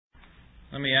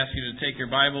Let me ask you to take your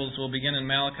Bibles. We'll begin in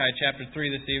Malachi chapter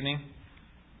 3 this evening.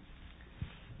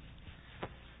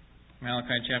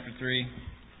 Malachi chapter 3.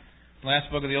 Last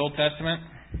book of the Old Testament.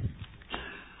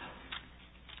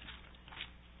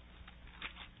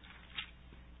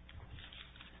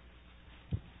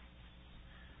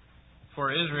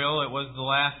 For Israel, it was the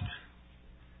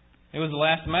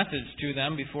last message to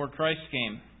them before Christ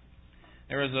came.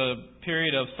 There was a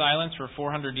period of silence for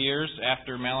 400 years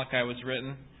after Malachi was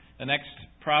written. The next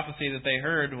prophecy that they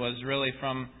heard was really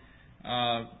from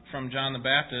John the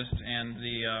Baptist and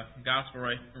the gospel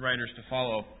writers to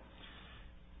follow.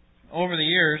 Over the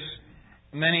years,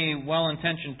 many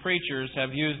well-intentioned preachers have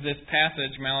used this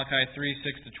passage, Malachi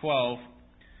 3:6-12,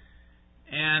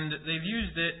 and they've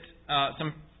used it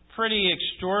some pretty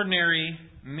extraordinary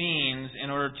means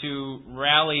in order to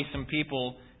rally some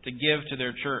people to give to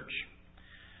their church.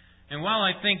 And while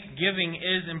I think giving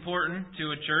is important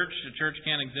to a church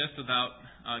can't exist without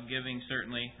giving,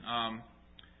 certainly.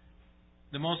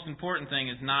 The most important thing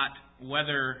is not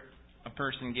whether a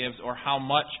person gives or how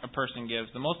much a person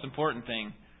gives. The most important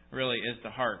thing really is the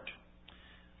heart.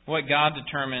 What God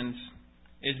determines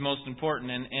is most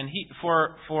important. And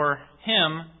for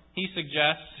Him, He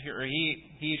suggests, or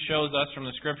He shows us from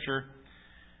the Scripture,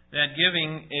 that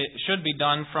giving should be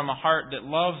done from a heart that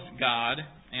loves God.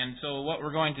 And so what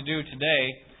we're going to do today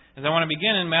is I want to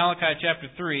begin in Malachi chapter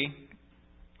 3.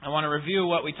 I want to review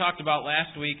what we talked about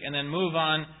last week and then move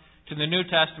on to the New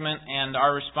Testament and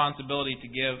our responsibility to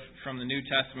give from the New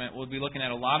Testament. We'll be looking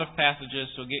at a lot of passages,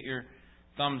 so get your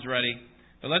thumbs ready.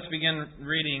 But let's begin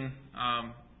reading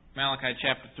Malachi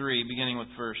chapter 3, beginning with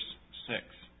verse 6.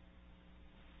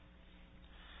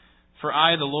 For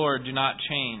I, the Lord, do not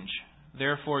change.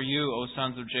 Therefore you, O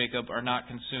sons of Jacob, are not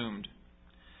consumed.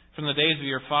 From the days of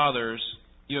your fathers,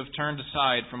 you have turned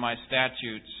aside from my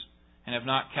statutes and have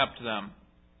not kept them.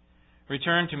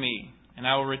 Return to me, and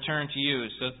I will return to you,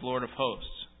 says the Lord of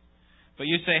hosts. But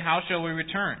you say, how shall we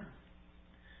return?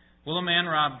 Will a man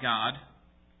rob God?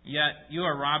 Yet you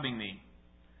are robbing me.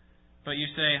 But you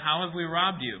say, how have we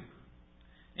robbed you?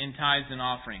 In tithes and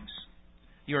offerings.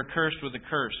 You are cursed with a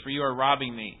curse, for you are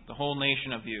robbing me, the whole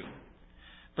nation of you.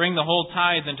 Bring the whole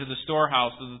tithe into the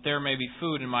storehouse, so that there may be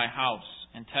food in my house.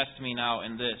 And test me now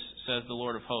in this, says the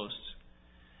Lord of hosts.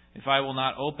 If I will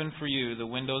not open for you the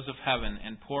windows of heaven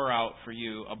and pour out for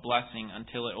you a blessing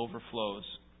until it overflows.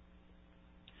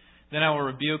 Then I will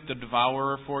rebuke the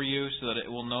devourer for you, so that it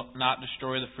will not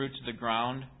destroy the fruits of the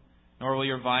ground, nor will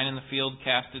your vine in the field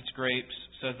cast its grapes,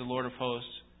 says the Lord of hosts.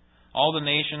 All the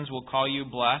nations will call you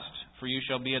blessed, for you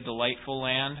shall be a delightful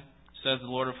land, says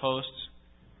the Lord of hosts.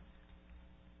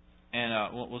 And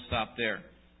we'll stop there.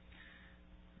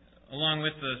 Along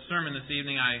with the sermon this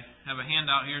evening, I have a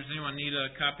handout here. Does anyone need a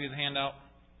copy of the handout?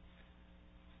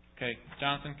 Okay,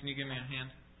 Jonathan, can you give me a hand?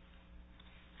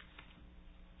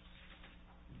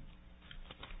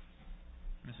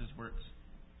 Mrs. Wirtz.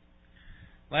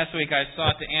 Last week I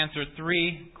sought to answer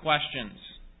 3 questions.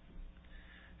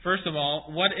 First of all,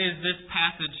 what is this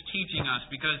passage teaching us?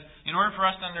 Because in order for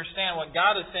us to understand what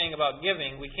God is saying about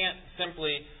giving, we can't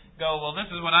simply go, well,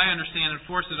 this is what I understand, and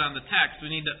force it on the text.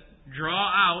 We need to draw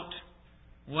out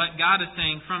what God is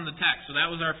saying from the text. So that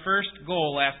was our first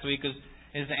goal last week, is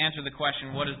to answer the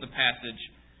question, what is the passage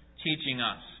teaching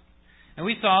us? And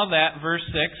we saw that, verse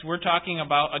 6, we're talking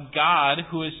about a God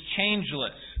who is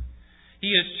changeless. He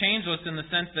is changeless in the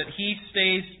sense that He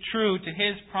stays true to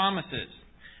His promises.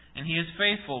 And He is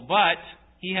faithful. But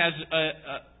He has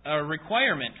a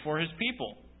requirement for His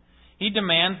people. He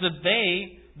demands that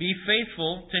they be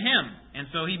faithful to Him. And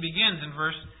so He begins in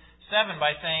verse 7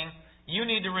 by saying, you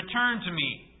need to return to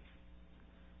me.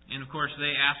 And of course,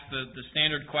 they ask the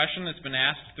standard question that's been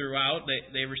asked throughout.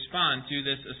 They respond to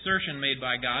this assertion made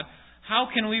by God.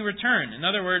 How can we return? In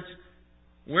other words,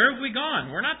 where have we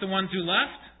gone? We're not the ones who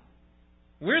left.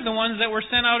 We're the ones that were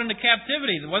sent out into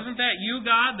captivity. Wasn't that you,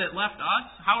 God, that left us?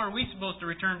 How are we supposed to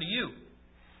return to you?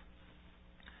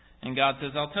 And God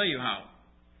says, I'll tell you how.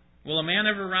 Will a man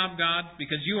ever rob God?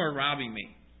 Because you are robbing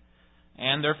me.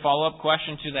 And their follow-up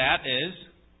question to that is,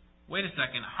 wait a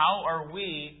second, how are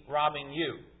we robbing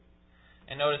you?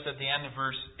 And notice at the end of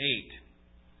verse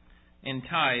 8, in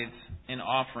tithes and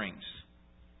offerings.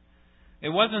 It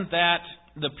wasn't that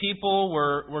the people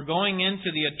were going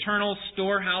into the eternal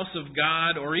storehouse of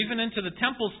God, or even into the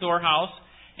temple storehouse,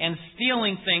 and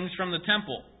stealing things from the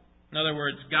temple. In other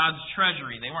words, God's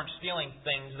treasury. They weren't stealing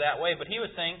things that way, but He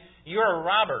was saying, you're a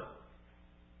robber.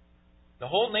 The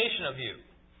whole nation of you.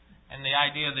 And the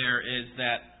idea there is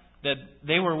that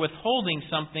they were withholding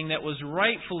something that was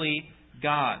rightfully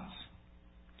God's.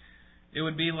 It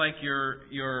would be like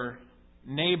your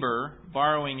neighbor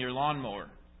borrowing your lawnmower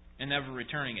and never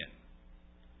returning it.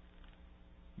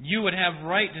 You would have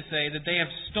right to say that they have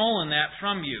stolen that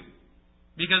from you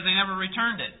because they never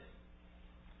returned it.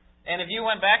 And if you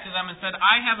went back to them and said,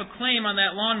 I have a claim on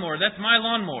that lawnmower, that's my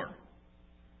lawnmower.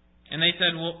 And they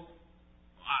said, well,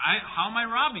 how am I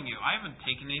robbing you? I haven't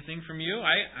taken anything from you.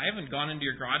 I haven't gone into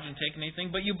your garage and taken anything,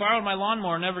 but you borrowed my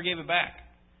lawnmower and never gave it back.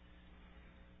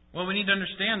 What we need to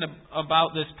understand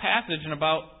about this passage and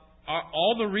about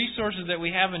all the resources that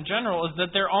we have in general is that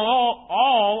they're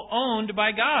all owned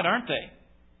by God, aren't they?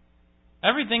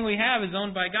 Everything we have is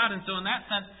owned by God. And so in that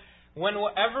sense,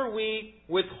 whenever we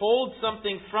withhold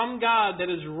something from God that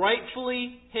is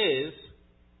rightfully His,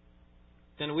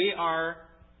 then we are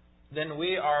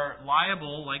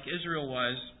liable, like Israel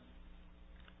was,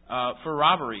 for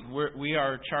robbery. We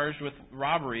are charged with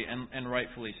robbery, and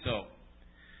rightfully so.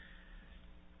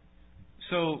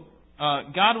 So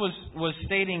God was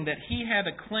stating that He had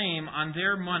a claim on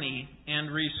their money and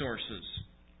resources.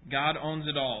 God owns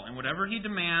it all, and whatever He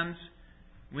demands,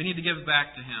 we need to give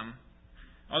back to Him.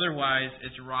 Otherwise,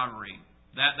 it's robbery.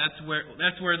 That's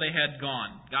where they had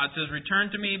gone. God says,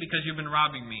 "Return to me because you've been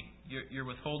robbing me. You're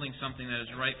withholding something that is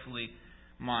rightfully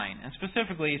mine." And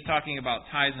specifically, He's talking about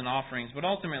tithes and offerings, but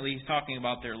ultimately He's talking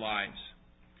about their lives.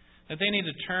 That they need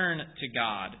to turn to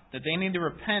God. That they need to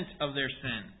repent of their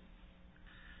sin.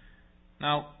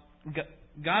 Now,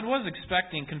 God was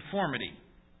expecting conformity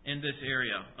in this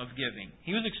area of giving.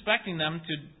 He was expecting them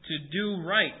to do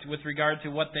right with regard to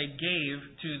what they gave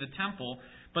to the temple,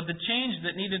 but the change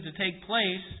that needed to take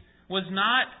place was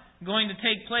not going to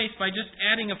take place by just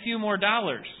adding a few more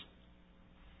dollars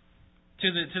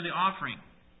to the offering.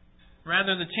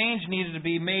 Rather, the change needed to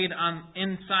be made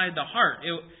inside the heart.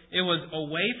 It was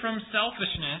away from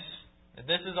selfishness, that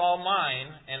this is all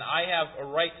mine, and I have a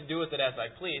right to do with it as I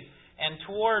please, and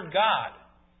toward God.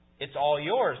 It's all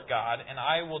yours, God, and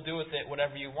I will do with it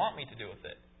whatever you want me to do with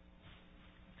it.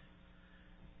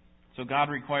 So God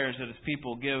requires that His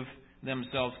people give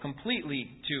themselves completely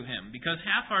to Him, because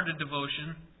half-hearted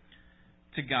devotion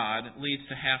to God leads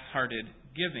to half-hearted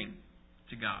giving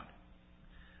to God.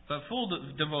 But full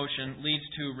devotion leads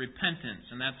to repentance,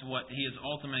 and that's what He is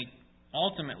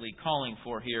ultimately calling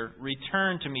for here.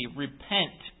 Return to me,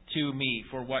 repent to me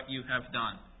for what you have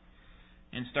done,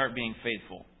 and start being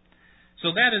faithful. So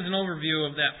that is an overview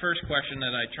of that first question that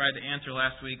I tried to answer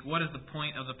last week. What is the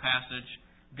point of the passage?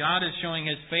 God is showing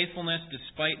His faithfulness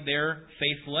despite their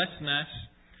faithlessness,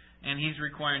 and He's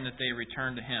requiring that they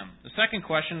return to Him. The second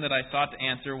question that I sought to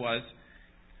answer was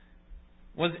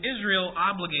Israel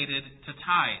obligated to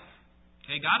tithe?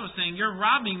 Okay, God was saying, you're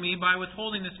robbing me by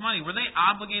withholding this money. Were they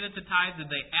obligated to tithe? Did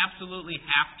they absolutely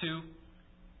have to?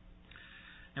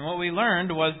 And what we learned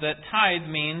was that tithe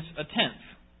means a tenth.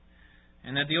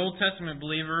 And that the Old Testament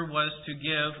believer was to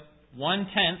give 1/10,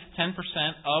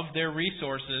 10% of their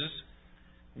resources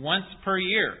once per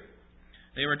year.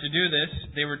 They were to do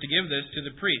this, they were to give this to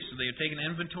the priest. So they would take an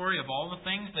inventory of all the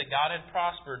things that God had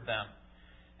prospered them.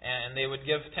 And they would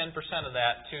give 10% of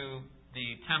that to the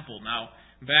temple. Now,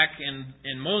 back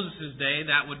in Moses' day,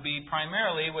 that would be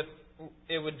primarily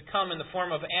it would come in the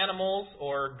form of animals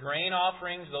or grain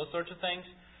offerings, those sorts of things.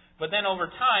 But then over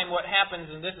time, what happens,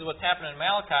 and this is what's happening in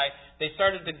Malachi, they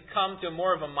started to come to more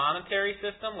of a monetary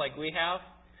system like we have.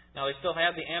 Now, they still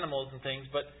have the animals and things,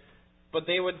 but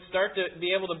they would start to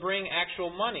be able to bring actual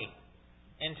money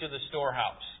into the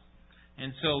storehouse. And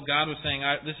so God was saying,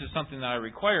 this is something that I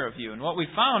require of you. And what we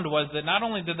found was that not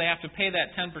only did they have to pay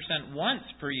that 10% once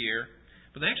per year,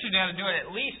 but they actually had to do it at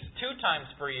least 2 times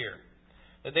per year.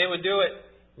 That they would do it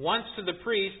once to the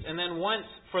priest and then once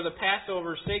for the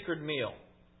Passover sacred meal.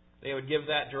 They would give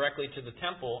that directly to the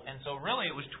temple. And so really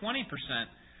it was 20%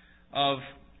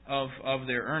 of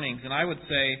their earnings. And I would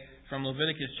say from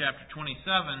Leviticus chapter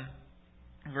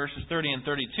 27, verses 30 and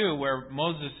 32, where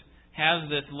Moses has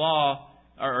this law,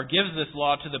 or gives this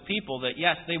law to the people, that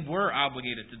yes, they were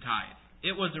obligated to tithe.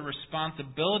 It was a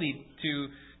responsibility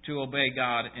to obey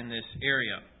God in this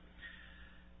area.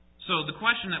 So the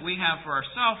question that we have for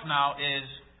ourselves now is,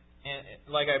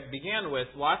 like I began with,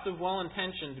 lots of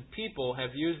well-intentioned people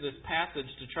have used this passage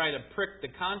to try to prick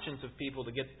the conscience of people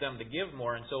to get them to give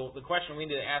more. And so the question we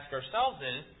need to ask ourselves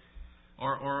is,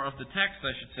 or of the text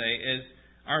I should say, is,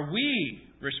 are we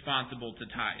responsible to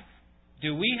tithe?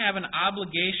 Do we have an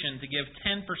obligation to give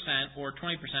 10% or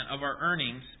 20% of our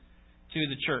earnings to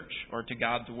the church, or to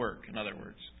God's work, in other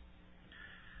words?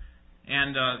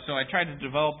 And so I tried to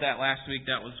develop that last week.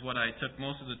 That was what I took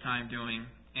most of the time doing.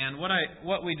 And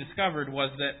what we discovered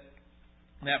was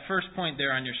that first point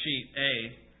there on your sheet, A,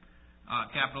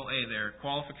 capital A there,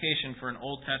 qualification for an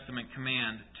Old Testament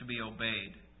command to be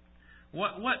obeyed.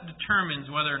 what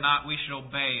determines whether or not we should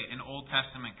obey an Old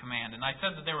Testament command? And I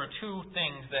said that there were two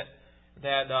things that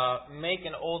make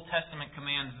an Old Testament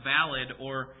command valid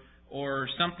or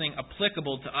something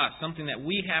applicable to us, something that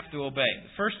we have to obey.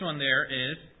 The first one there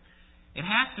is it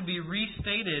has to be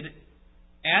restated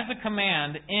as a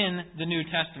command in the New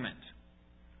Testament,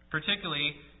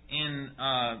 particularly in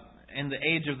the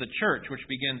age of the church, which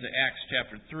begins at Acts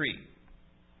chapter 3.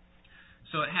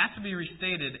 So it has to be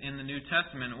restated in the New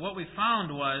Testament. What we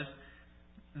found was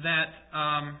that,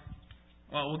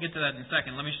 we'll get to that in a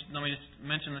second. Let me just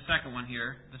mention the second one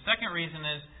here. The second reason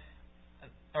is,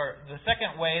 or the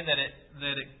second way that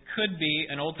it could be,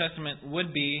 an Old Testament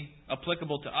would be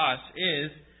applicable to us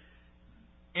is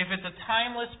if it's a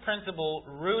timeless principle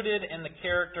rooted in the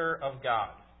character of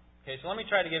God. Okay, so let me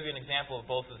try to give you an example of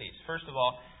both of these. First of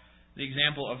all, the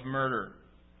example of murder.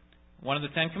 One of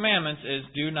the Ten Commandments is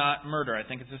do not murder. I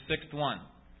think it's the sixth one.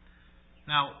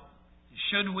 Now,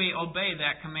 should we obey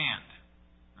that command?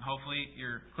 Hopefully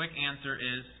your quick answer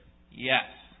is yes.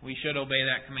 We should obey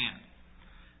that command.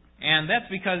 And that's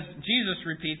because Jesus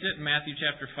repeats it in Matthew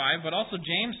chapter 5, but also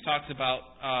James talks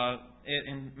about it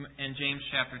in James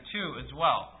chapter 2 as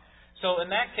well. So in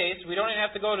that case, we don't even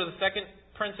have to go to the second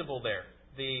principle there,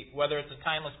 whether it's a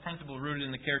timeless principle rooted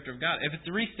in the character of God. If it's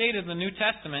restated in the New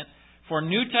Testament for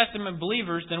New Testament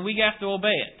believers, then we have to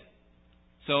obey it.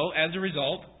 So as a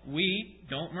result, we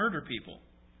don't murder people.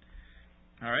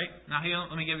 All right? Now here,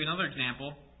 let me give you another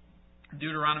example.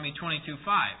 Deuteronomy 22:5.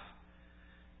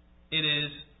 It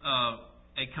is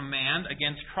a command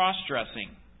against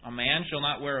cross-dressing. A man shall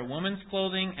not wear a woman's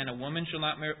clothing, and a woman shall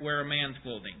not wear a man's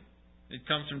clothing. It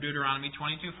comes from Deuteronomy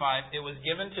 22:5. It was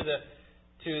given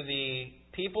to the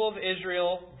people of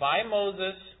Israel by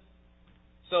Moses.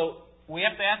 So we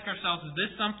have to ask ourselves, is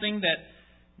this something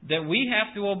that we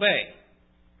have to obey?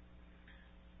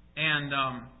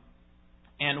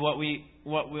 And what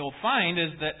we'll find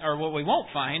is that, or what we won't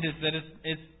find is that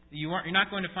you're not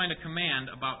going to find a command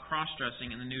about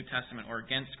cross-dressing in the New Testament or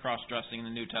against cross-dressing in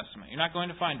the New Testament. You're not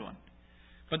going to find one.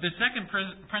 But the second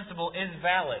principle is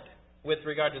valid with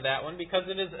regard to that one because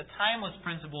it is a timeless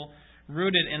principle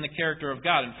rooted in the character of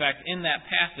God. In fact, in that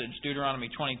passage,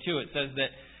 Deuteronomy 22, it says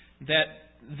that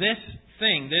this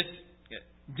thing,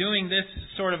 doing this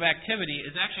sort of activity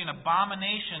is actually an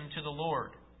abomination to the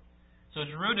Lord. So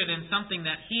it's rooted in something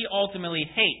that He ultimately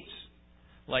hates,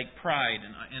 like pride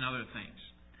and other things.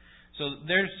 So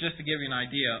there's just to give you an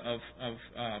idea of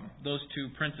those two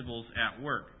principles at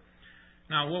work.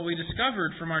 Now, what we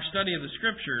discovered from our study of the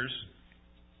Scriptures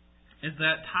is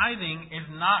that tithing is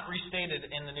not restated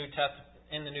in the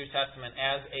New Testament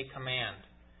as a command.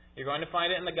 You're going to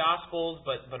find it in the Gospels,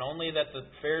 but only that the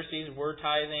Pharisees were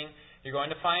tithing. You're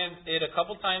going to find it a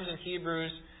couple times in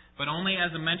Hebrews, but only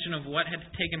as a mention of what had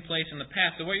taken place in the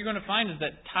past. So what you're going to find is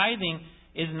that tithing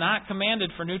is not commanded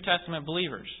for New Testament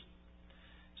believers.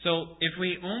 So if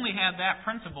we only had that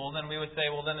principle, then we would say,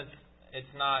 well, then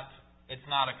it's not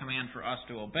a command for us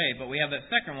to obey. But we have that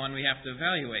second one we have to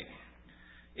evaluate.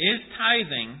 Is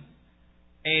tithing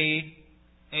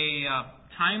a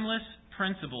timeless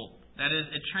principle? That is,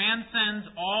 it transcends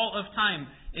all of time.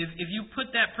 If you put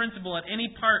that principle at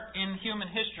any part in human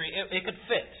history, it could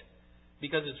fit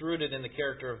because it's rooted in the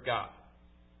character of God.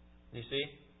 You see?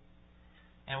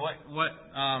 And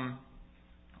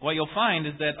what you'll find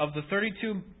is that of the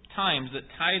 32 times that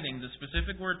tithing, the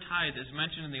specific word tithe, is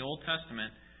mentioned in the Old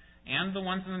Testament and the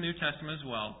ones in the New Testament as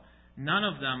well, none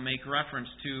of them make reference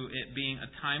to it being a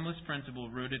timeless principle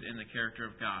rooted in the character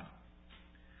of God.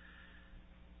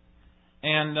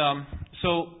 And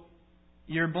so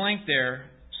you're blank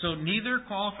there. So neither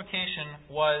qualification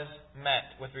was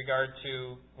met with regard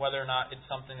to whether or not it's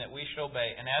something that we should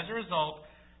obey. And as a result,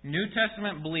 New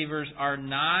Testament believers are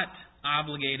not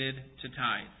obligated to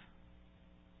tithe.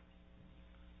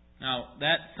 Now,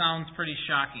 that sounds pretty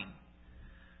shocking.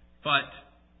 But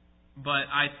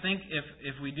I think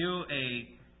if we do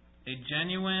a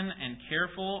genuine and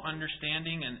careful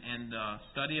understanding and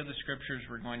study of the Scriptures,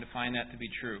 we're going to find that to be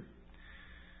true.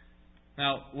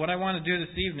 Now, what I want to do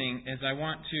this evening is I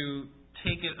want to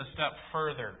take it a step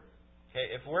further.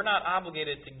 Okay, if we're not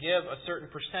obligated to give a certain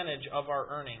percentage of our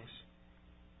earnings,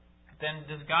 then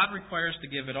does God require us to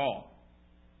give it all?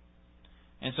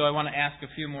 And so I want to ask a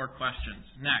few more questions.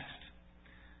 Next.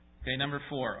 Okay, number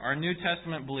 4. Are New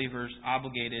Testament believers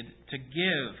obligated to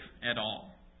give at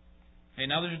all? Okay,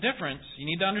 now there's a difference. You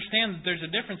need to understand that there's a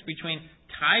difference between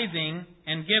tithing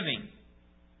and giving.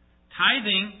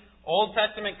 Tithing, Old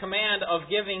Testament command of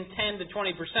giving 10 to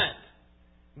 20%.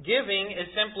 Giving is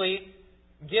simply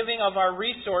giving of our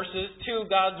resources to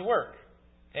God's work.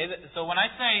 Okay, so when I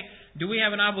say, do we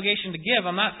have an obligation to give,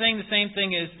 I'm not saying the same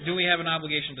thing as, do we have an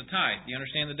obligation to tithe? Do you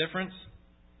understand the difference?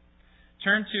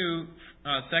 Turn to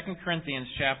 2 Corinthians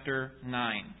chapter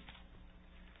 9.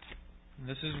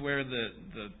 This is where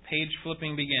the page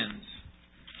flipping begins.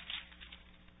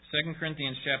 2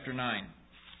 Corinthians chapter 9.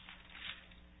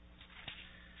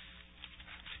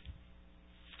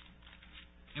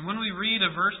 And when we read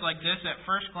a verse like this, at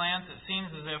first glance, it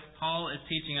seems as if Paul is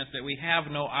teaching us that we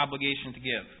have no obligation to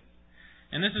give.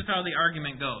 And this is how the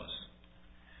argument goes.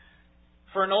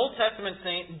 For an Old Testament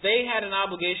saint, they had an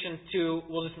obligation to,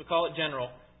 we'll just call it general,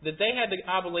 that they had the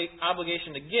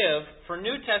obligation to give. For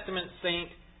New Testament saint,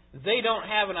 they don't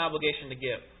have an obligation to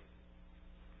give.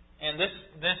 And this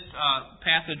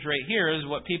passage right here is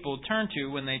what people turn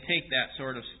to when they take that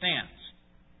sort of stance.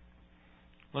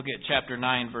 Look at chapter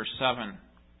 9, verse 7.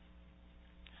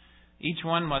 Each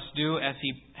one must do as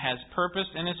he has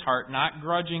purposed in his heart, not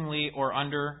grudgingly or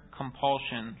under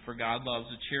compulsion, for God loves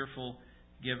a cheerful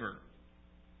giver.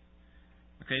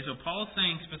 Okay, so Paul is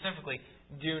saying specifically,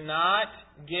 do not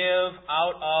give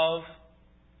out of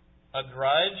a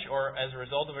grudge or as a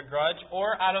result of a grudge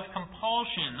or out of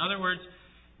compulsion. In other words,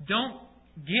 don't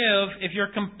give if you're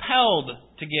compelled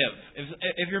to give.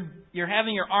 If you're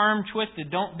having your arm twisted,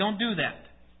 don't do that.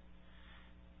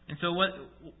 And so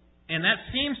and that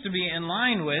seems to be in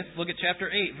line with, look at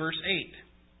chapter 8, verse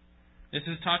 8. This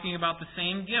is talking about the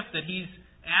same gift that he's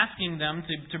asking them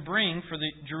to bring for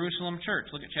the Jerusalem church.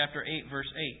 Look at chapter 8,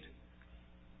 verse 8.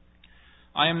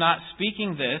 I am not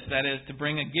speaking this, that is, to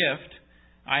bring a gift.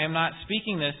 I am not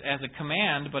speaking this as a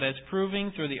command, but as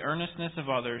proving through the earnestness of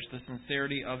others the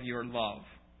sincerity of your love.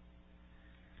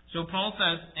 So Paul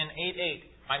says in 8:8,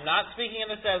 I'm not speaking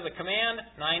of this as a command.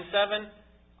 9:7,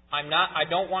 I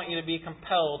don't want you to be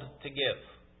compelled to give.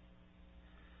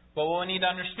 But what we need to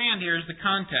understand here is the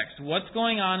context. What's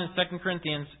going on in 2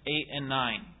 Corinthians 8 and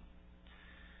 9?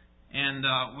 And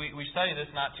we studied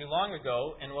this not too long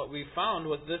ago, and what we found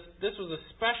was this was a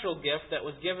special gift that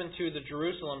was given to the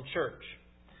Jerusalem church.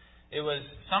 It was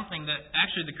something that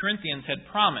actually the Corinthians had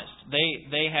promised.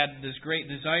 They had this great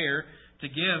desire to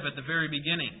give at the very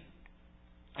beginning.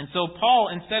 And so Paul,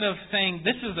 instead of saying,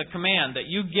 this is a command, that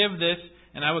you give this,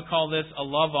 and I would call this a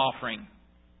love offering.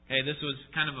 Okay, this was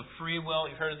kind of a free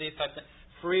will. You've heard of these types of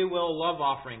free will love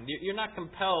offering. You're not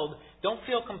compelled. Don't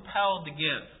feel compelled to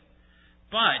give.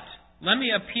 But let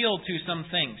me appeal to some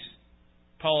things,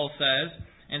 Paul says.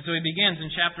 And so he begins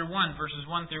in chapter 1, verses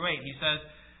 1 through 8. He says,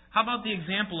 how about the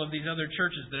example of these other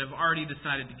churches that have already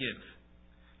decided to give?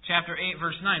 Chapter 8,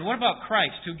 verse 9. What about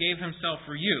Christ who gave himself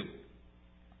for you?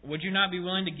 Would you not be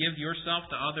willing to give yourself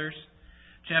to others?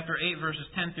 Chapter 8, verses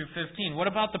 10 through 15. What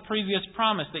about the previous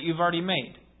promise that you've already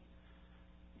made?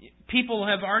 People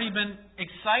have already been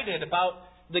excited about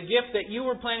the gift that you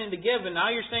were planning to give, and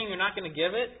now you're saying you're not going to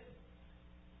give it?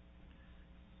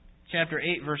 Chapter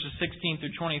 8, verses 16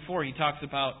 through 24, he talks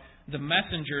about the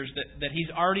messengers that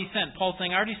he's already sent. Paul's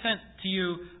saying, I already sent to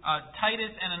you Titus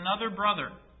and another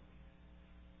brother.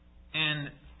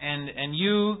 And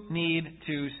you need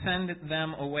to send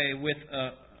them away with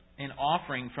an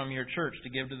offering from your church to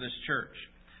give to this church.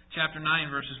 Chapter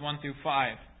 9, verses 1 through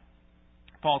 5.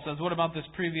 Paul says, what about this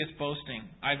previous boasting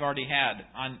I've already had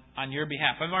on your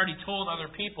behalf? I've already told other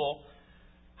people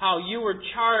how you were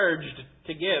charged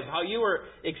to give, how you were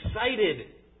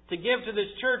excited to give to this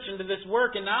church and to this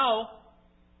work, and now,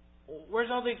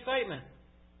 where's all the excitement?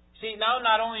 See, now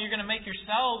not only are you going to make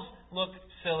yourselves look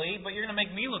silly, but you're going to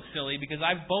make me look silly because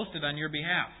I've boasted on your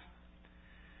behalf.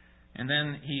 And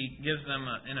then he gives them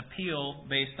an appeal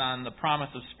based on the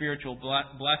promise of spiritual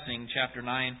blessing, chapter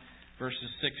 9,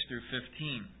 verses 6 through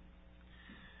 15.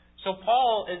 So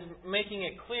Paul is making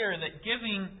it clear that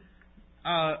giving,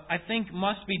 I think,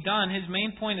 must be done. His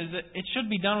main point is that it should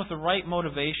be done with the right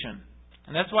motivation.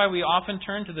 And that's why we often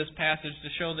turn to this passage to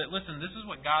show that, listen, this is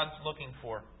what God's looking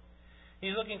for.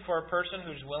 He's looking for a person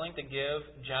who's willing to give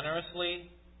generously,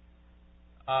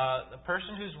 a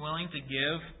person who's willing to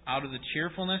give out of the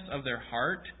cheerfulness of their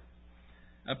heart,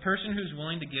 a person who's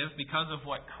willing to give because of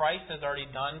what Christ has already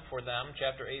done for them,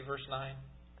 chapter 8, verse 9.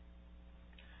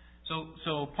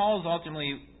 So Paul is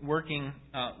ultimately looking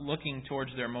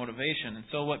towards their motivation. And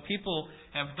so what people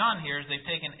have done here is they've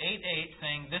taken 8:8,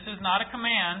 saying this is not a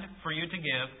command for you to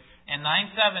give, and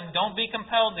 9:7, don't be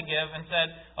compelled to give, and said,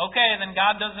 okay, then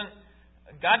God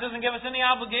doesn't give us any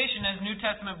obligation as New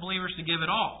Testament believers to give at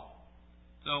all.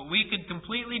 So we could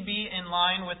completely be in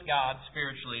line with God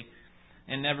spiritually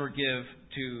and never give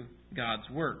to God's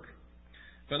work.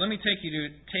 But let me take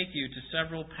you to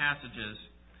several passages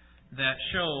that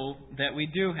show that we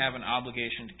do have an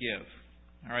obligation to give.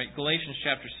 All right, Galatians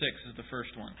chapter 6 is the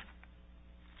first one.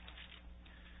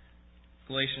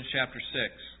 Galatians chapter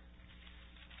 6.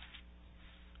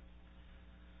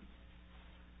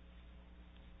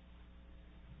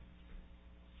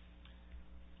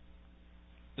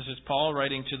 This is Paul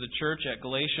writing to the church at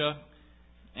Galatia,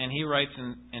 and he writes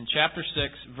in chapter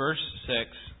 6, verse 6,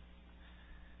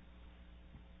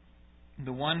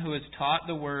 "The one who is taught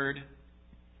the word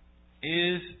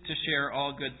is to share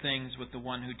all good things with the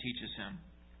one who teaches him."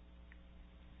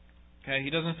 Okay,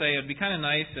 he doesn't say it'd be kind of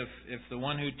nice if the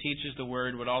one who teaches the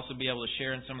word would also be able to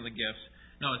share in some of the gifts.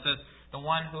 No, it says the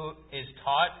one who is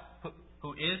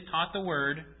taught the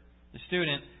word, the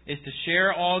student, is to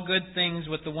share all good things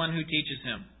with the one who teaches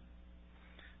him.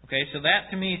 Okay, so that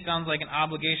to me sounds like an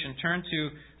obligation. Turn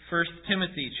to 1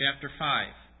 Timothy chapter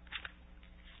 5.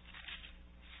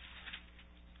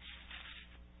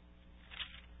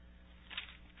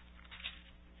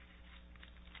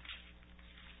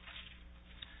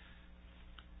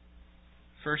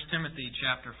 First Timothy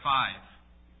chapter 5.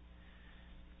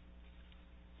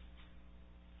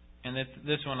 And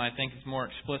this one I think is more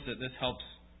explicit. This helps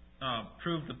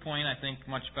prove the point, I think,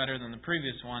 much better than the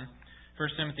previous one. 1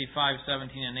 Timothy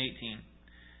 5:17 and 18.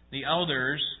 The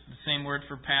elders, the same word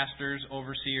for pastors,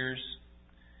 overseers,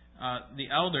 the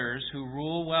elders who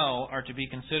rule well are to be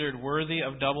considered worthy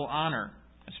of double honor,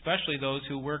 especially those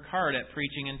who work hard at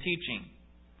preaching and teaching.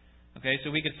 Okay,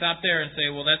 so we could stop there and say,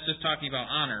 well, that's just talking about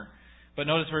honor. But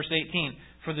notice verse 18.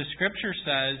 For the Scripture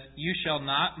says, "You shall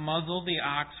not muzzle the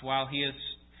ox while he is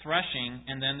threshing."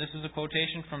 And then this is a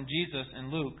quotation from Jesus in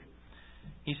Luke.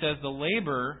 He says, the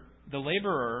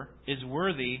laborer is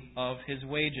worthy of his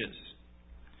wages.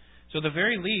 So at the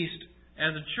very least,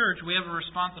 as a church, we have a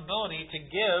responsibility to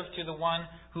give to the one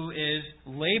who is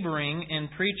laboring in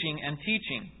preaching and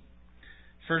teaching.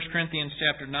 1 Corinthians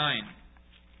chapter 9.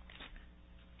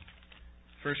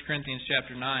 1 Corinthians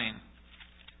chapter 9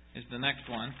 is the next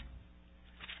one,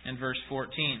 and verse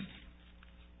 14.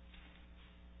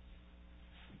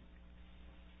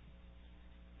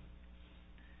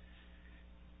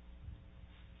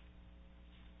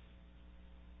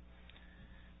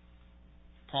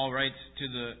 Paul writes to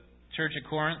the church at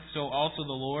Corinth, "So also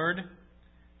the Lord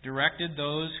directed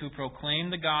those who proclaim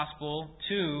the gospel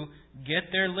to get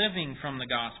their living from the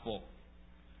gospel."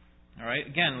 All right.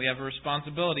 Again, we have a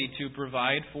responsibility to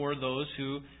provide for those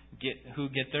who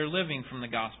get their living from the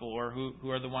gospel, or who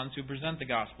are the ones who present the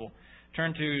gospel.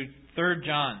 Turn to 3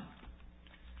 John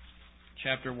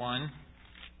chapter 1.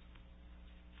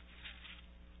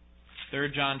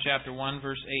 3 John chapter 1,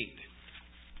 verse 8.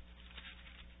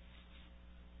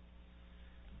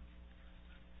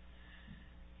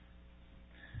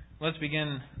 Let's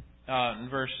begin in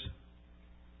verse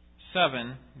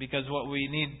 7, because what we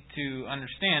need to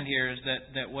understand here is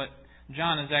that what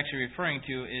John is actually referring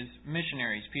to is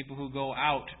missionaries, people who go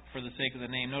out for the sake of the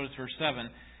name. Notice verse 7.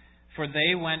 For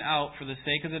they went out for the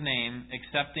sake of the name,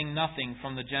 accepting nothing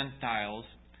from the Gentiles.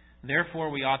 Therefore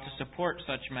we ought to support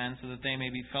such men so that they may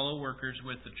be fellow workers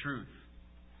with the truth.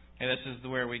 Okay, this is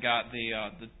where we got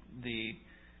the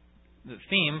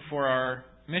theme for our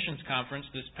missions conference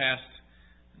this past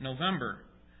November.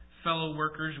 Fellow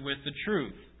workers with the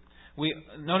truth.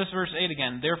 Notice verse 8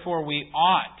 again. Therefore we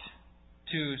ought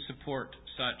to support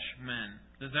such men.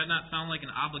 Does that not sound like an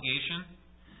obligation?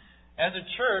 As a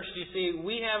church, you see,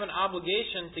 we have an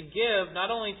obligation to give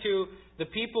not only to the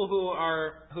people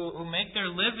who make their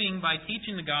living by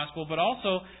teaching the gospel, but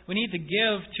also we need to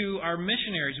give to our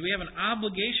missionaries. We have an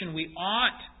obligation. We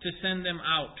ought to send them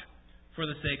out for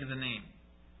the sake of the name.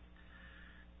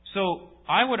 So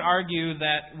I would argue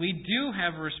that we do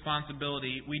have a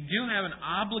responsibility. We do have an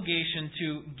obligation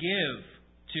to give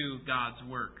to God's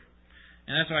work.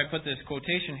 And that's why I put this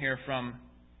quotation here from,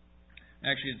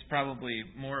 actually it's probably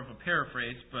more of a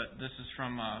paraphrase, but this is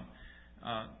from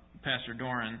Pastor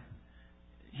Doran.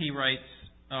 He writes,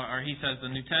 he says, the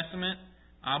New Testament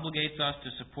obligates us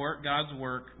to support God's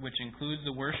work, which includes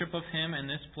the worship of Him in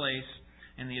this place,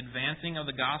 and the advancing of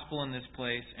the gospel in this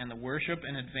place, and the worship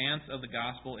and advance of the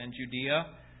gospel in Judea,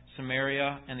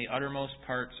 Samaria, and the uttermost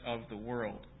parts of the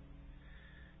world.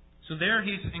 So there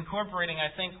he's incorporating,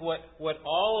 I think, what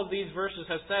all of these verses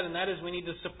have said, and that is we need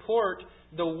to support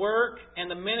the work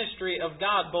and the ministry of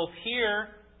God, both here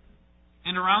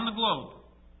and around the globe.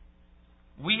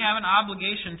 We have an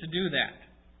obligation to do that.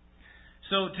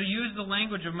 So to use the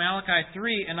language of Malachi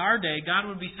 3 in our day, God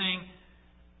would be saying,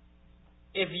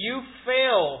 if you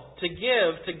fail to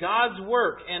give to God's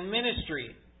work and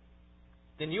ministry,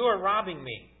 then you are robbing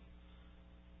me.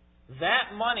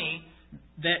 That money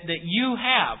that you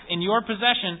have in your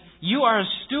possession, you are a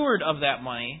steward of that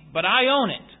money, but I own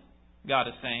it, God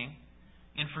is saying.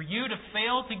 And for you to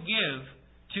fail to give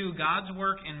to God's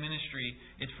work and ministry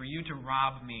is for you to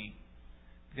rob me.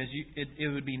 Because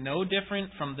it would be no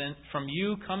different from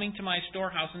you coming to my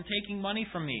storehouse and taking money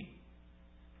from me.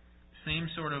 Same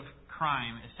sort of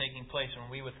crime is taking place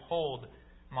when we withhold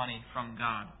money from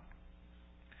God.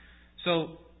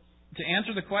 So, to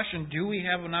answer the question, do we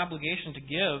have an obligation to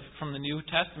give from the New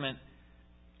Testament?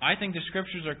 I think the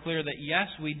Scriptures are clear that yes,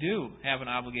 we do have an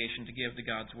obligation to give to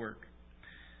God's work.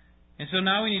 And so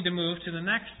now we need to move to the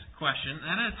next question.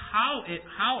 That is,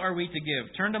 how are we to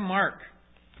give? Turn to Mark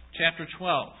chapter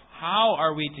 12. How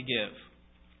are we to give?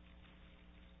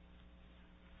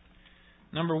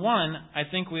 Number one, I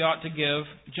think we ought to give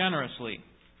generously.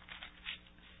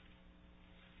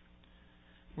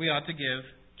 We ought to give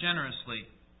generously.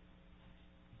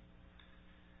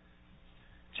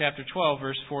 Chapter 12,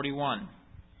 verse 41.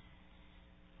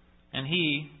 And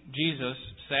he, Jesus,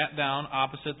 sat down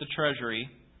opposite the treasury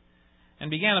and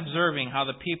began observing how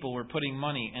the people were putting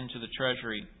money into the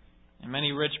treasury. And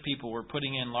many rich people were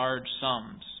putting in large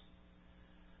sums.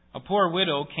 A poor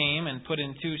widow came and put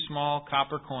in 2 small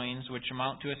copper coins, which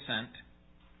amount to a cent.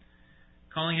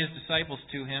 Calling his disciples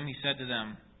to him, he said to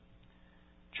them,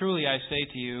 "Truly I say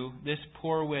to you, this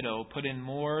poor widow put in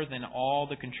more than all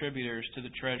the contributors to the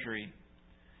treasury.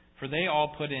 For they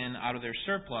all put in out of their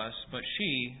surplus, but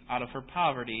she, out of her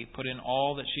poverty, put in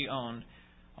all that she owned,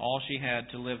 all she had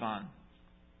to live on."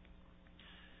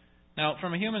 Now,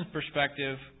 from a human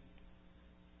perspective,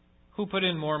 who put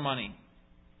in more money?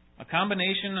 A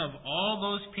combination of all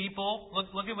those people.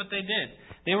 Look at what they did.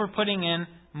 They were putting in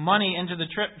money into the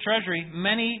treasury.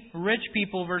 Many rich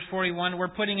people, verse 41, were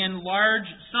putting in large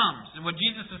sums. And what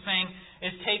Jesus is saying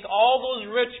is take all those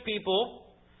rich people,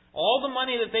 all the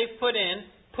money that they've put in,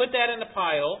 put that in a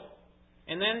pile,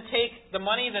 and then take the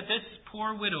money that this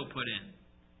poor widow put in,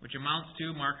 which amounts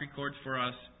to, Mark records for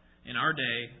us, in our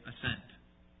day, a cent.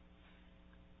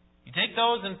 You take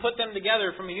those and put them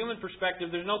together, from a human perspective,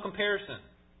 there's no comparison.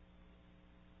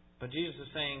 But Jesus is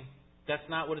saying, that's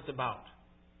not what it's about.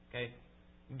 Okay?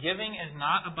 Giving is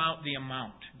not about the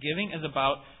amount. Giving is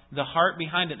about the heart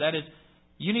behind it. That is,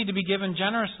 you need to be given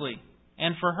generously.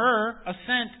 And for her, a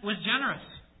cent was generous.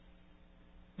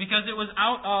 Because it was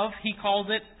out of, he calls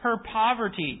it, her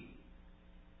poverty.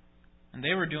 And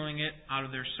they were doing it out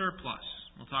of their surplus.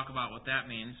 We'll talk about what that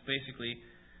means. Basically,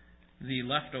 the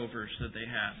leftovers that they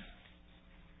had.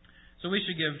 So we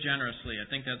should give generously. I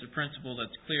think that's a principle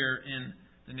that's clear in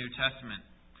the New Testament.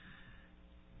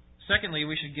 Secondly,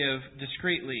 we should give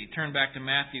discreetly. Turn back to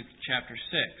Matthew chapter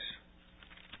 6.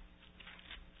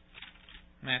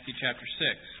 Matthew chapter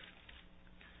 6.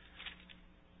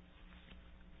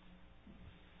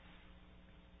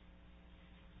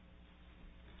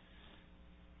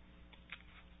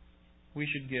 We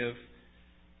should give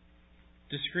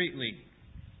discreetly.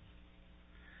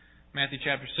 Matthew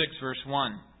chapter 6, verse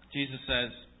 1. Jesus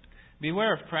says,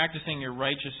 "Beware of practicing your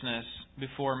righteousness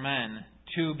before men,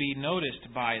 to be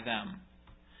noticed by them.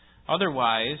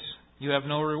 Otherwise, you have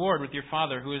no reward with your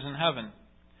Father who is in heaven.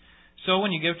 So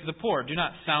when you give to the poor, do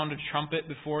not sound a trumpet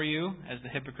before you, as the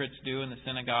hypocrites do in the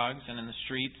synagogues and in the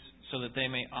streets, so that they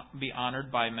may be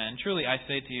honored by men. Truly, I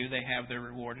say to you, they have their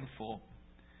reward in full.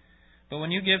 But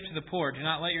when you give to the poor, do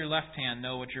not let your left hand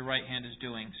know what your right hand is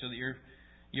doing, so that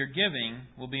your giving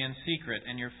will be in secret,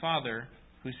 and your Father,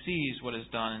 who sees what is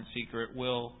done in secret,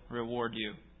 will reward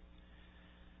you."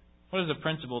 What is the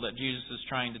principle that Jesus is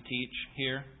trying to teach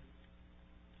here?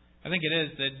 I think it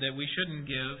is that we shouldn't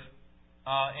give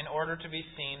in order to be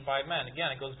seen by men.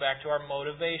 Again, it goes back to our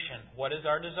motivation. What is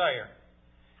our desire?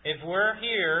 If we're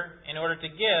here in order to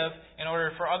give, in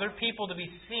order for other people to be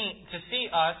seen, to see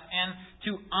us and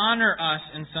to honor us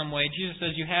in some way, Jesus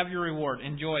says you have your reward.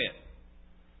 Enjoy it.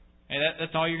 Okay,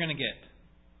 that's all you're going to get.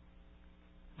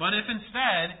 But if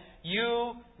instead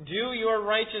you do your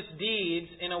righteous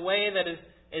deeds in a way that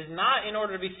is not in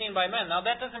order to be seen by men. Now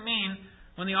that doesn't mean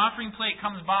when the offering plate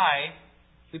comes by,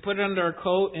 we put it under our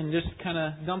coat and just kind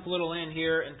of dump a little in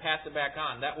here and pass it back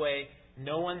on. That way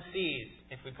no one sees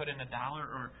if we put in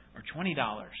 $1 or $20.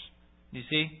 Do you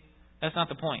see? That's not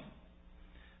the point.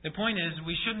 The point is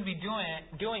we shouldn't be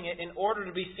doing it in order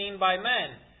to be seen by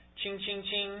men. Ching, ching,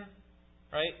 ching.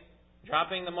 Right?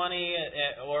 Dropping the money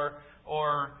or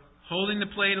holding the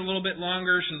plate a little bit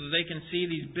longer so that they can see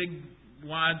these big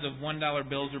wads of $1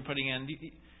 bills we're putting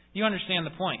in. You understand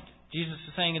the point. Jesus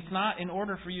is saying it's not in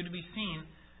order for you to be seen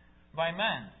by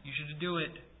men. You should do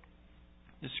it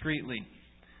discreetly.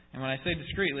 And when I say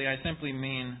discreetly, I simply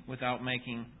mean without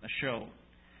making a show.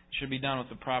 It should be done with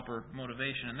the proper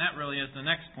motivation. And that really is the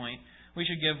next point. We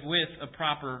should give with a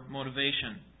proper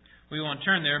motivation. We won't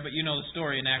turn there, but you know the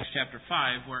story in Acts chapter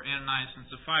 5 where Ananias and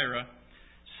Sapphira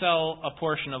sell a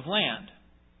portion of land.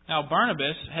 Now,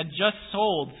 Barnabas had just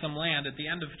sold some land at the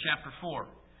end of chapter 4.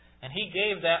 And he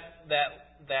gave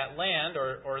that land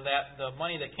or the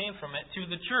money that came from it to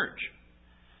the church.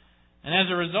 And as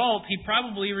a result, he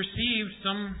probably received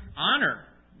some honor.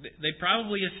 They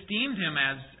probably esteemed him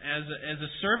as a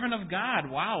servant of God.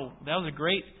 Wow, that was a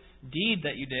great deed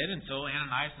that you did. And so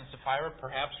Ananias and Sapphira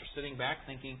perhaps are sitting back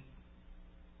thinking,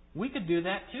 we could do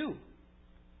that too.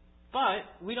 But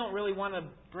we don't really want to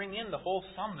bring in the whole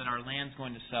sum that our land's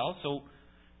going to sell. So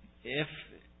if,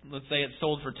 let's say it's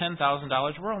sold for $10,000,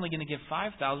 we're only going to give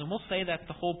 $5,000. We'll say that's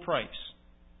the whole price.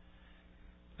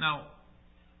 Now,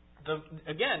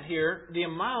 again here, the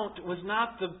amount was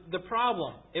not the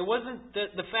problem. It wasn't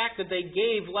the fact that they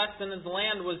gave less than his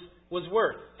land was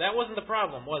worth. That wasn't the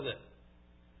problem, was it?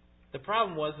 The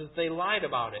problem was that they lied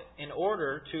about it in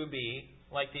order to be,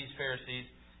 like these Pharisees,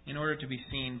 in order to be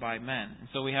seen by men. And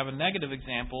so we have a negative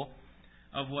example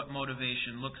of what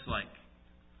motivation looks like.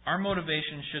 Our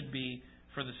motivation should be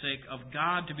for the sake of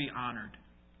God to be honored,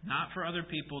 not for other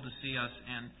people to see us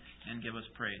and give us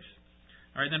praise.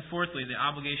 All right, then fourthly, the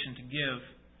obligation to give.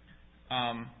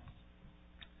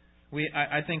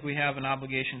 I think we have an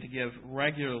obligation to give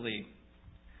regularly.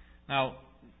 Now,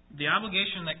 the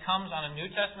obligation that comes on a New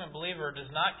Testament believer does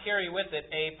not carry with it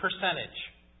a percentage.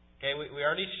 Okay, we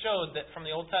already showed that from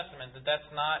the Old Testament that's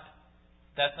not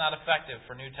effective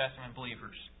for New Testament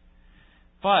believers.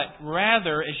 But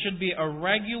rather, it should be a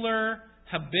regular,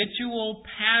 habitual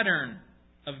pattern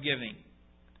of giving.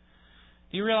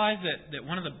 Do you realize that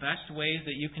one of the best ways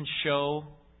that you can show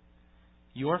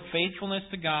your faithfulness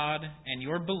to God and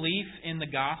your belief in the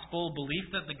gospel, belief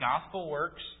that the gospel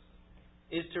works,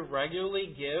 is to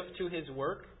regularly give to His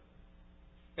work?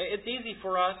 It's easy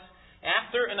for us,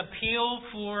 after an appeal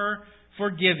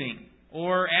for giving,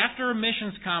 or after a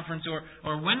missions conference,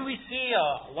 or when we see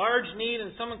a large need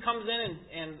and someone comes in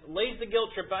and lays the guilt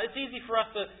trip out, it's easy for us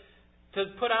to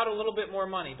put out a little bit more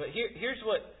money. But here's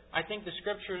what I think the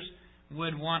Scriptures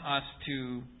would want us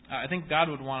to, I think God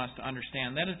would want us to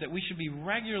understand. That is that we should be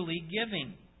regularly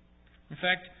giving. In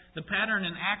fact, the pattern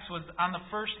in Acts was on the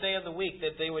first day of the week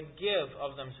that they would give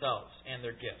of themselves and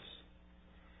their gifts.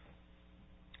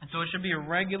 And so it should be a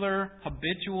regular,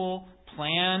 habitual,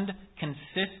 planned,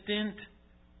 consistent,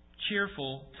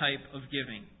 cheerful type of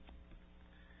giving.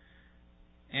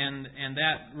 And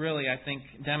that really, I think,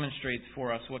 demonstrates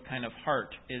for us what kind of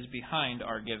heart is behind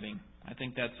our giving. I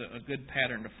think that's a good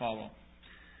pattern to follow.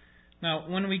 Now,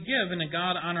 when we give in a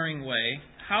God-honoring way,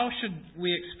 how should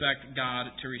we expect God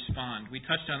to respond? We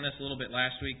touched on this a little bit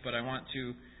last week, but I want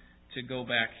to go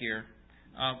back here.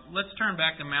 Let's turn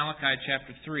back to Malachi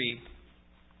chapter 3.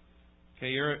 Okay,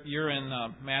 you're in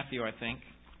Matthew, I think.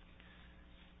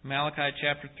 Malachi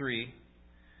chapter 3.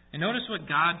 And notice what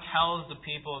God tells the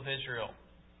people of Israel.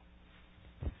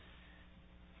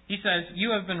 He says,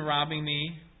 you have been robbing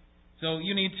me, so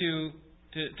you need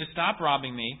to stop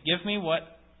robbing me. Give me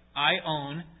what I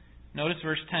own. Notice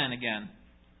verse 10 again.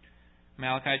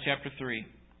 Malachi chapter 3.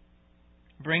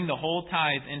 Bring the whole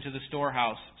tithe into the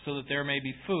storehouse, so that there may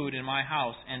be food in my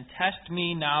house, and test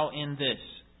me now in this,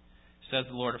 says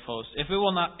the Lord of hosts. If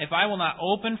I will not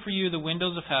open for you the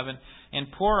windows of heaven and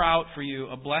pour out for you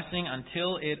a blessing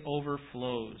until it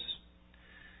overflows.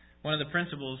 One of the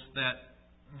principles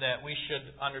that we should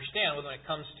understand when it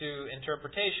comes to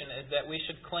interpretation is that we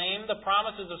should claim the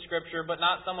promises of Scripture, but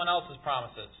not someone else's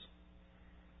promises.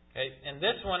 Okay? And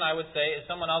this one, I would say, is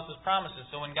someone else's promises.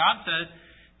 So when God says,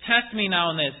 test me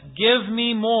now in this, give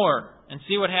me more, and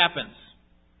see what happens.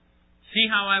 See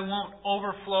how I won't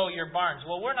overflow your barns.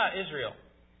 Well, we're not Israel.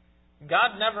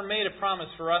 God never made a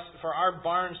promise for us, for our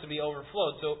barns to be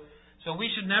overflowed. So we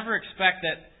should never expect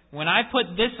that when I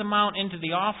put this amount into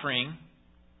the offering,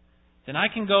 then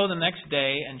I can go the next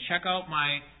day and check out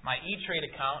my E-Trade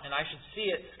account and I should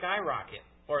see it skyrocket,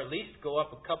 or at least go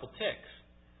up a couple ticks.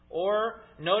 Or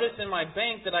notice in my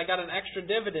bank that I got an extra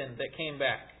dividend that came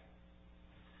back.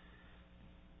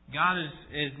 God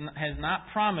has not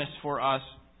promised for us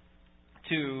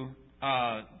to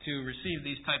receive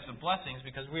these types of blessings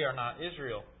because we are not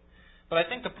Israel. But I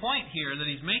think the point here that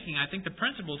he's making, I think the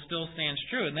principle still stands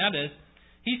true, and that is,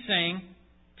 he's saying,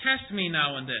 test me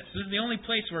now in this. This is the only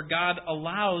place where God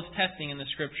allows testing in the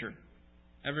Scripture.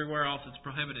 Everywhere else it's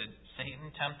prohibited. Satan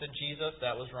tempted Jesus,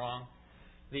 that was wrong.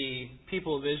 The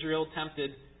people of Israel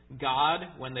tempted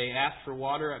God when they asked for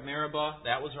water at Meribah,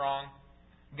 that was wrong.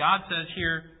 God says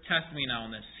here, test me now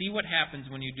in this. See what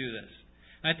happens when you do this.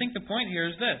 And I think the point here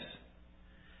is this.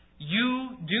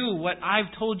 You do what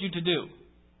I've told you to do.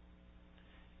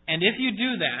 And if you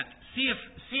do that, see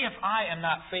if I am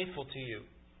not faithful to you.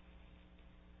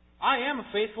 I am a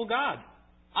faithful God.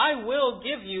 I will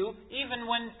give you even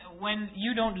when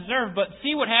you don't deserve, but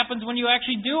see what happens when you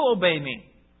actually do obey me.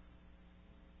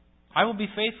 I will be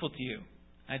faithful to you.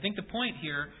 I think the point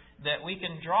here that we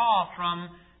can draw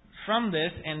from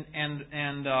this and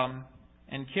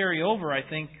carry over, I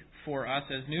think, for us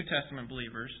as New Testament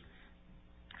believers,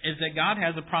 is that God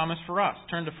has a promise for us.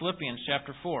 Turn to Philippians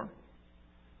chapter 4.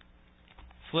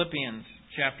 Philippians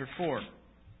chapter 4.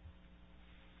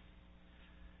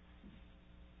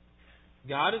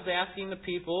 God is asking the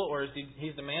people, or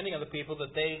He's demanding of the people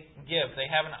that they give. They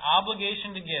have an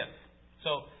obligation to give.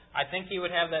 So I think He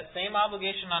would have that same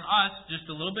obligation on us, just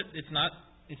a little bit. It's not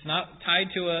tied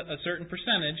to a certain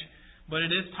percentage, but it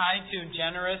is tied to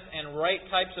generous and right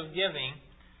types of giving.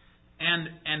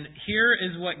 And here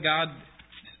is what God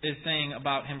is saying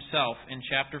about Himself in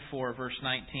chapter 4, verse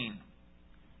 19.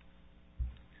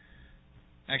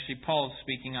 Actually, Paul is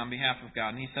speaking on behalf of God,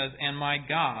 and he says, "And my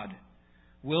God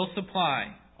will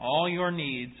supply all your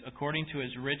needs according to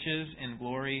His riches in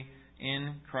glory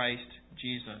in Christ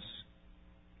Jesus."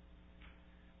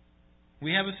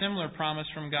 We have a similar promise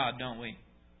from God, don't we?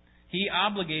 He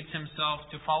obligates Himself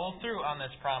to follow through on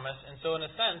this promise, and so in a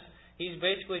sense, He's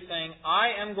basically saying, I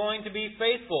am going to be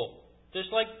faithful.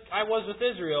 Just like I was with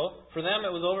Israel. For them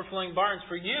it was overflowing barns.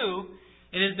 For you,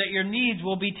 it is that your needs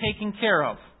will be taken care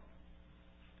of.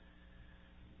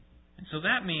 And so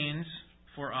that means,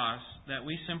 for us, that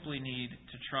we simply need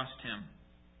to trust Him.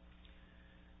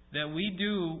 That we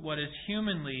do what is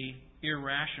humanly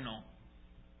irrational.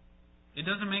 It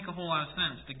doesn't make a whole lot of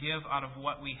sense to give out of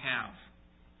what we have.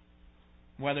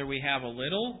 Whether we have a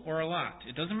little or a lot.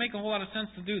 It doesn't make a whole lot of sense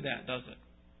to do that, does it?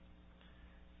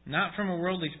 Not from a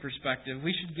worldly perspective.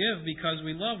 We should give because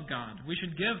we love God. We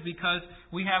should give because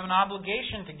we have an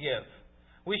obligation to give.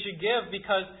 We should give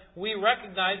because we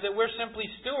recognize that we're simply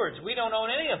stewards. We don't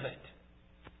own any of it.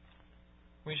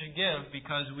 We should give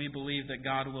because we believe that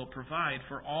God will provide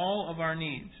for all of our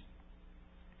needs.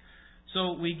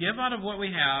 So we give out of what we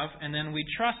have, and then we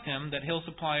trust Him that He'll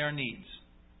supply our needs.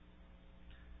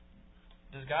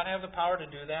 Does God have the power to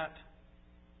do that?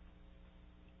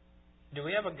 Do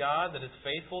we have a God that is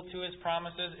faithful to His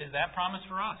promises? Is that promise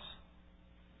for us?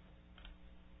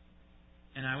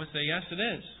 And I would say yes, it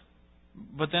is.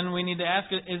 But then we need to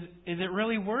ask, is it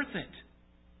really worth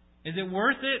it? Is it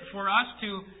worth it for us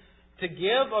to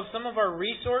give of some of our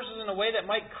resources in a way that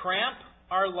might cramp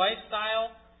our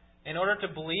lifestyle in order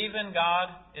to believe in God?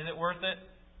 Is it worth it?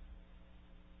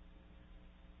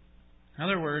 In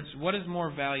other words, what is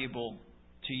more valuable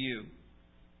to you?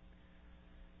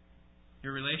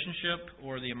 Your relationship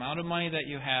or the amount of money that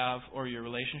you have, or your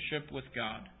relationship with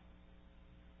God?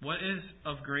 What is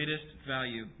of greatest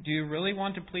value? Do you really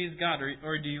want to please God,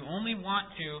 or do you only want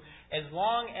to as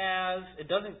long as it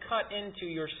doesn't cut into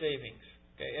your savings?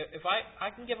 Okay, if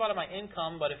I can give out of my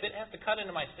income, but if it has to cut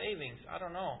into my savings, I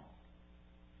don't know.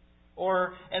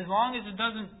 Or as long as it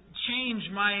doesn't change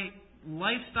my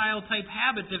lifestyle type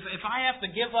habits, if I have to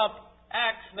give up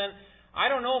X, then I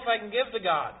don't know if I can give to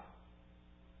God.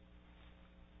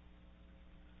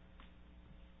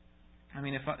 I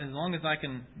mean, as long as I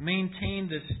can maintain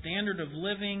this standard of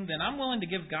living, then I'm willing to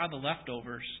give God the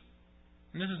leftovers.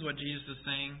 And this is what Jesus is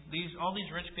saying. All these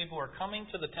rich people are coming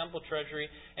to the temple treasury,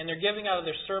 and they're giving out of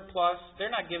their surplus. They're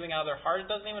not giving out of their heart.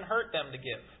 It doesn't even hurt them to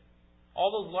give.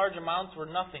 All those large amounts were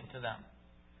nothing to them.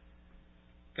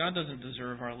 God doesn't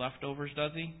deserve our leftovers,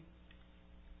 does He?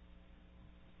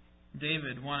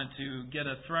 David wanted to get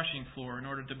a threshing floor in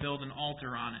order to build an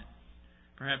altar on it.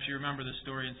 Perhaps you remember the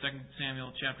story in 2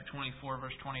 Samuel chapter 24,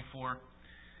 verse 24.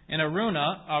 And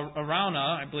Araunah,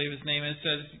 I believe his name is,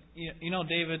 says, you know,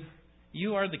 David,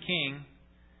 you are the king,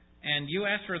 and you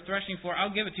asked for a threshing floor.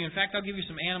 I'll give it to you. In fact, I'll give you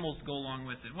some animals to go along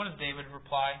with it. What does David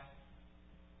reply?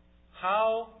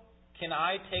 How can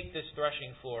I take this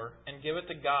threshing floor and give it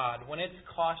to God when it's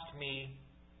cost me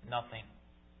nothing?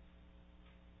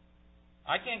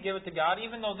 I can't give it to God,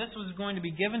 even though this was going to be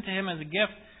given to him as a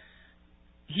gift.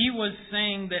 He was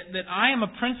saying that I am a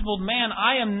principled man.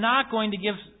 I am not going to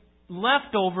give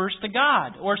leftovers to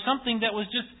God, or something that was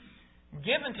just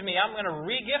given to me. I'm going to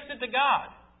re-gift it to God.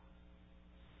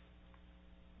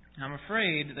 I'm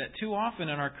afraid that too often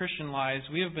in our Christian lives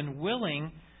we have been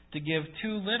willing to give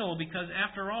too little because,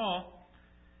 after all,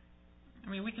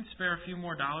 we can spare a few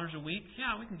more dollars a week.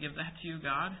 Yeah, we can give that to you,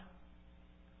 God.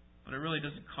 But it really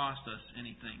doesn't cost us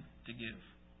anything to give.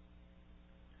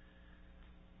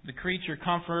 The creature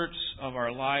comforts of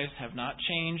our lives have not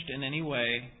changed in any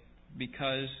way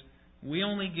because we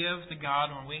only give to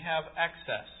God when we have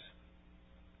excess.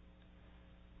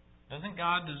 Doesn't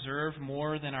God deserve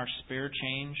more than our spare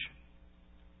change?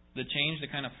 The change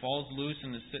that kind of falls loose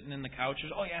and is sitting in the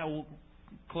couches. Oh yeah, well,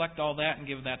 collect all that and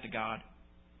give that to God.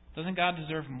 Doesn't God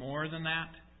deserve more than that?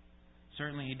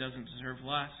 Certainly He doesn't deserve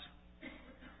less.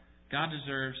 God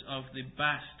deserves of the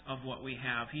best of what we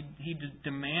have. He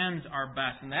demands our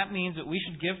best. And that means that we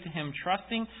should give to Him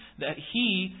trusting that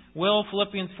He will,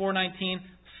 Philippians 4:19,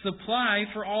 supply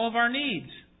for all of our needs.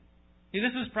 See,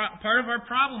 this is part of our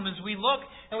problem is we look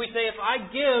and we say, if I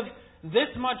give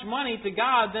this much money to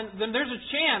God, then there's a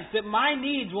chance that my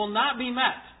needs will not be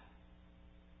met.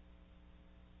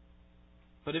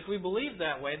 But if we believe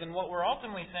that way, then what we're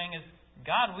ultimately saying is,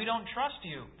 God, we don't trust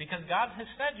you because God has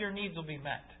said your needs will be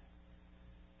met.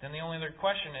 Then the only other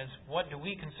question is, what do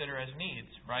we consider as needs,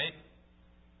 right?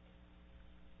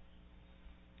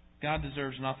 God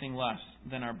deserves nothing less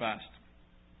than our best.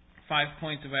 5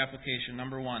 points of application.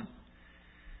 Number 1,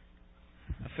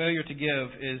 a failure to give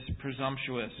is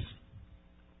presumptuous.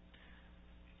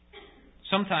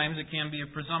 Sometimes it can be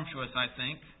presumptuous, I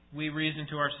think. We reason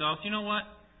to ourselves, you know what?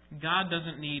 God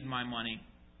doesn't need my money.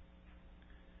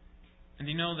 And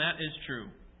you know that is true.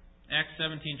 Acts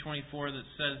 17:24 that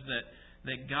says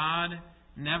that God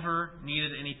never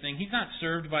needed anything. He's not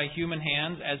served by human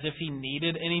hands as if He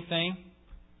needed anything.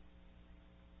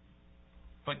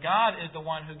 But God is the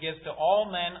one who gives to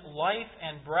all men life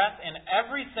and breath and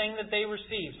everything that they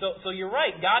receive. So you're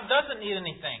right, God doesn't need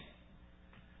anything.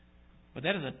 But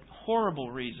that is a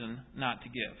horrible reason not to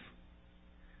give.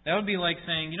 That would be like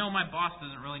saying, you know, my boss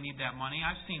doesn't really need that money.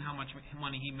 I've seen how much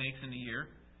money he makes in a year.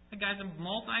 The guy's a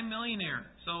multi-millionaire.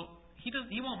 So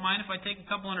he won't mind if I take a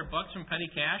couple $100 from petty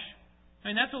cash. I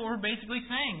mean, that's what we're basically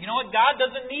saying. You know what? God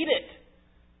doesn't need it.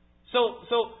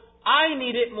 So I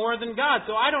need it more than God,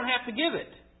 so I don't have to give it.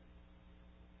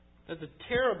 That's a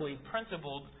terribly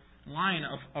principled line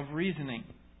of reasoning.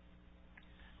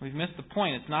 We've missed the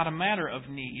point. It's not a matter of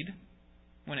need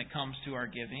when it comes to our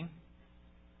giving.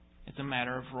 It's a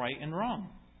matter of right and wrong,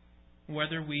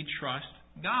 whether we trust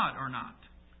God or not.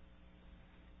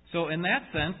 So in that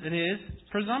sense, it is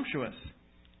presumptuous.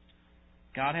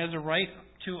 God has a right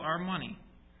to our money.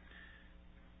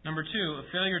 Number 2, a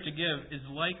failure to give is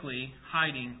likely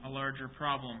hiding a larger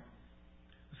problem.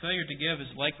 A failure to give is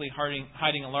likely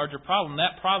hiding a larger problem.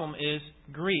 That problem is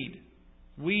greed.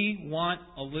 We want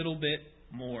a little bit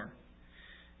more.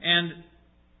 And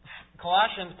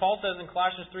Paul says in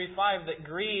Colossians 3:5 that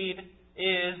greed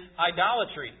is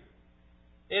idolatry.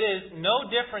 It is no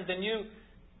different than you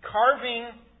carving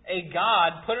a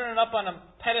god, putting it up on a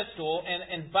pedestal,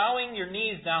 and bowing your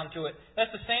knees down to it.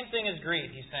 That's the same thing as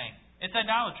greed, he's saying. It's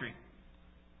idolatry.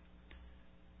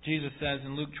 Jesus says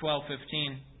in Luke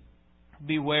 12:15,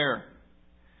 beware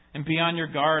and be on your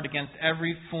guard against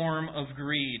every form of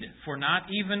greed, for not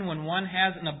even when one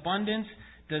has an abundance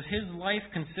does his life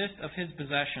consist of his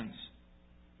possessions.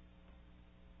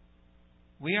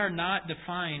 We are not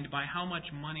defined by how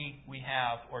much money we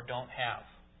have or don't have.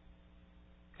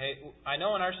 Okay? I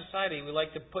know in our society we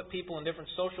like to put people in different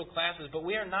social classes, but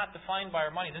we are not defined by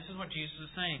our money. This is what Jesus is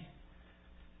saying.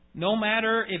 No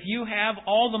matter if you have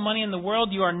all the money in the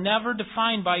world, you are never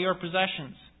defined by your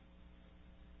possessions.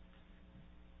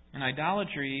 And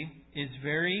idolatry is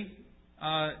very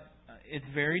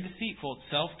deceitful.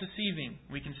 It's self-deceiving.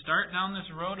 We can start down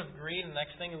this road of greed, and the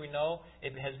next thing we know,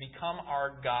 it has become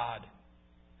our God.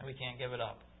 And we can't give it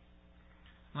up.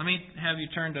 Let me have you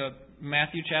turn to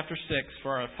Matthew chapter 6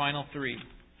 for our final 3.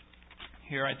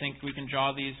 Here I think we can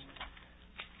draw these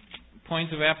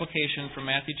points of application from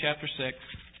Matthew chapter 6.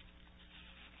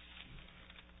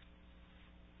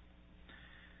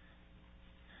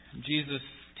 Jesus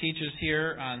teaches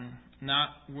here on not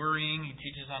worrying. He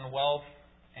teaches on wealth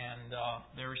and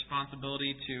their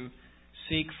responsibility to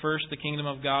seek first the kingdom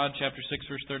of God, chapter 6,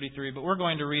 verse 33. But we're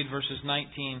going to read verses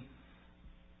 19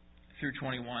 through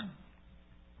 21.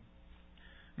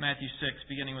 Matthew 6,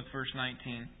 beginning with verse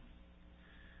 19.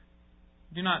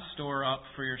 Do not store up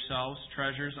for yourselves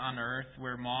treasures on earth,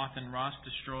 where moth and rust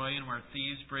destroy and where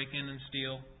thieves break in and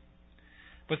steal.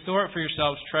 But store up for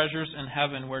yourselves treasures in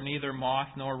heaven, where neither moth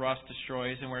nor rust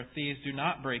destroys and where thieves do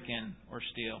not break in or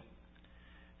steal.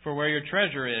 For where your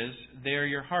treasure is, there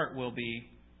your heart will be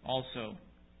also.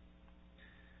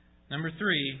 Number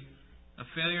 3, a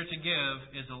failure to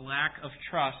give is a lack of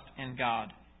trust in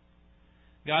God.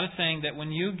 God is saying that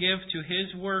when you give to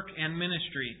His work and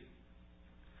ministry,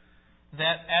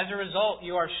 that as a result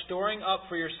you are storing up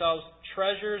for yourselves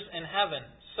treasures in heaven.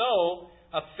 So,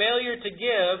 a failure to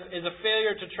give is a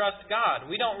failure to trust God.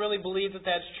 We don't really believe that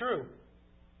that's true.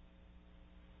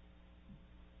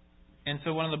 And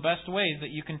so one of the best ways that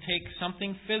you can take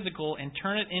something physical and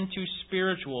turn it into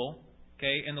spiritual,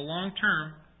 okay, in the long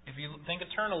term, if you think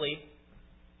eternally,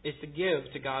 is to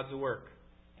give to God's work.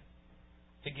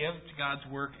 to give to God's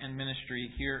work and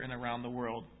ministry here and around the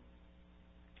world.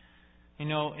 You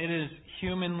know, it is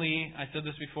humanly, I said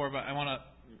this before, but I want to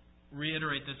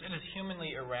reiterate this, it is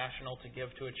humanly irrational to give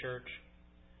to a church.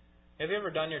 Have you ever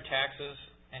done your taxes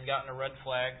and gotten a red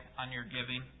flag on your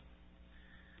giving?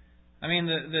 I mean,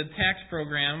 the tax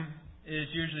program is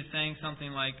usually saying something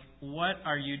like, what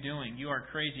are you doing? You are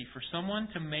crazy. For someone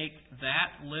to make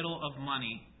that little of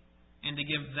money and to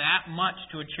give that much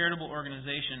to a charitable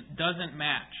organization doesn't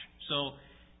match. So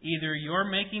either you're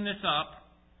making this up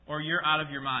or you're out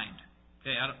of your mind.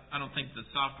 Okay, I don't think the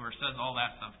software says all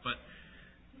that stuff, but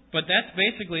that's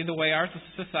basically the way our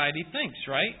society thinks,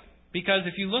 right? Because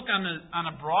if you look on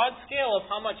a broad scale of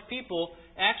how much people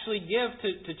actually give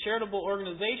to charitable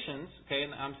organizations, okay,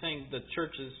 and I'm saying the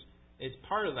church is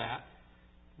part of that,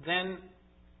 then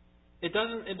it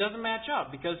doesn't match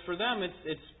up, because for them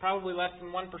it's probably less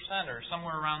than 1% or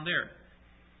somewhere around there.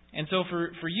 And so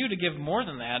for you to give more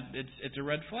than that, it's a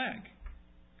red flag.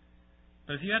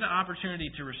 But if you had an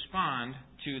opportunity to respond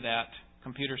to that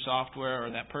computer software or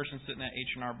that person sitting at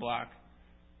H&R Block,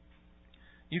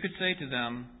 you could say to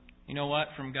them, you know what,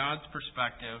 from God's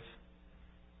perspective,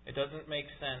 it doesn't make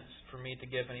sense for me to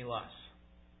give any less.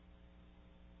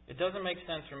 It doesn't make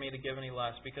sense for me to give any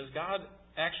less, because God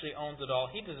actually owns it all.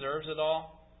 He deserves it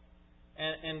all.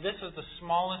 And this is the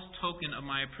smallest token of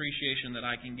my appreciation that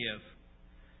I can give.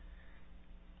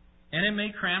 And it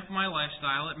may cramp my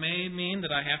lifestyle. It may mean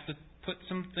that I have to put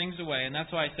some things away. And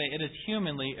that's why I say it is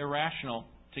humanly irrational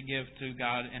to give to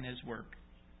God and His work.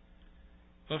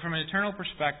 But from an eternal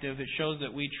perspective, it shows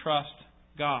that we trust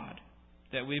God,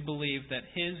 that we believe that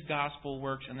His gospel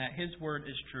works and that His word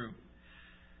is true.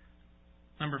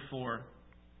 Number 4,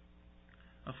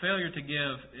 a failure to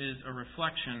give is a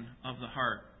reflection of the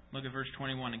heart. Look at verse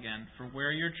 21 again. For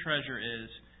where your treasure is,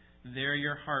 there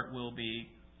your heart will be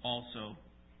also.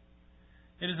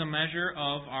 It is a measure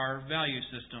of our value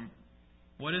system.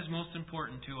 What is most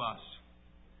important to us?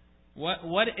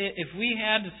 What if we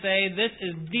had to say this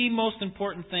is the most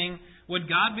important thing? Would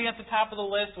God be at the top of the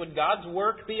list? Would God's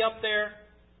work be up there?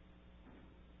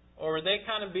 Or would they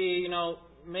kind of be,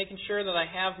 making sure that I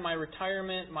have my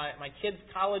retirement, my kids'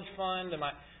 college fund, and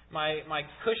my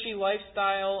cushy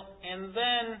lifestyle, and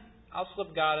then I'll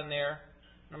slip God in there.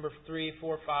 Number 3,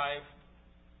 4, 5.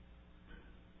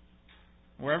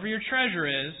 Wherever your treasure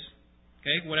is,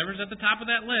 okay, whatever's at the top of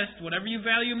that list, whatever you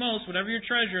value most, whatever your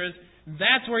treasure is,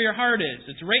 that's where your heart is.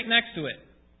 It's right next to it.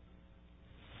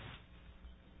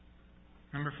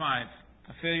 Number 5,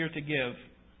 a failure to give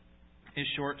is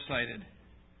short-sighted.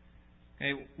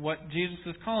 Okay, what Jesus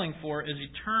is calling for is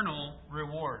eternal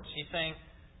rewards. He's saying,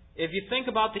 if you think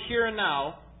about the here and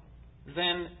now,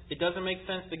 then it doesn't make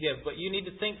sense to give. But you need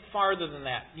to think farther than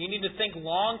that. You need to think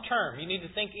long-term. You need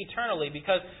to think eternally,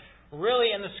 because really,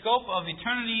 in the scope of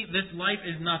eternity, this life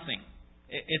is nothing.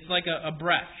 It's like a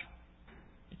breath.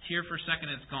 It's here for a second,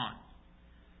 it's gone.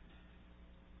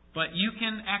 But you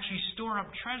can actually store up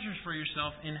treasures for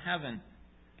yourself in heaven,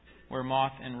 where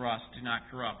moth and rust do not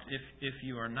corrupt, if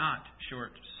you are not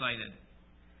short-sighted.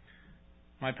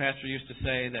 My pastor used to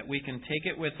say that we can take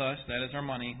it with us, that is our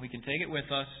money, we can take it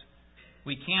with us.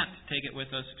 We can't take it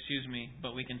with us,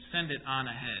 but we can send it on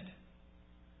ahead.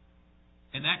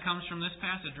 And that comes from this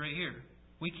passage right here.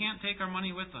 We can't take our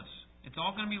money with us. It's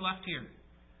all going to be left here.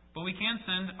 But we can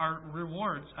send our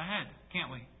rewards ahead, can't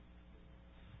we?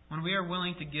 When we are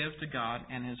willing to give to God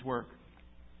and His work.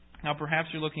 Now perhaps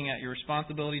you're looking at your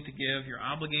responsibility to give, your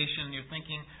obligation, you're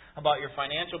thinking about your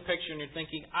financial picture, and you're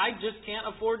thinking, I just can't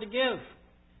afford to give.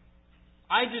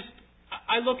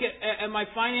 I look at my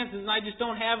finances and I just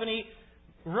don't have any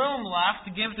room left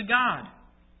to give to God.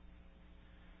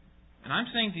 And I'm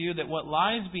saying to you that what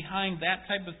lies behind that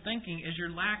type of thinking is your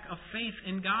lack of faith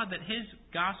in God, that His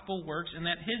gospel works and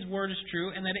that His word is true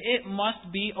and that it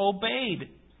must be obeyed.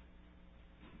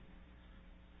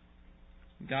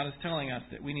 God is telling us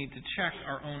that we need to check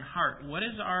our own heart. What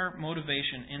is our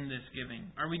motivation in this giving?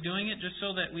 Are we doing it just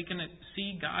so that we can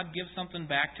see God give something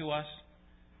back to us?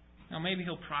 Now, maybe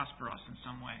He'll prosper us in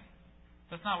some way.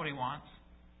 That's not what He wants.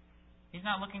 He's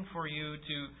not looking for you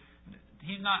to...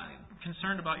 He's not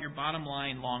concerned about your bottom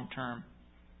line long term.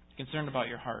 He's concerned about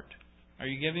your heart. Are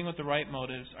you giving with the right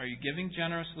motives? Are you giving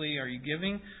generously? Are you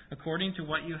giving according to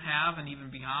what you have and even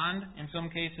beyond in some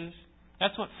cases?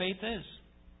 That's what faith is.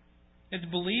 It's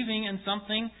believing in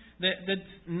something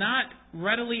that's not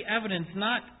readily evident,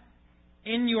 not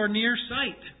in your near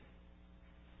sight.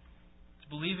 It's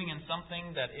believing in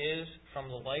something that is from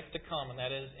the life to come, and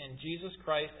that is in Jesus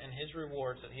Christ and His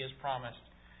rewards that He has promised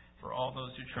for all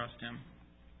those who trust Him.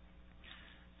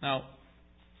 Now,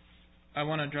 I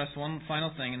want to address one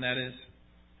final thing, and that is,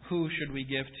 who should we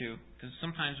give to? Because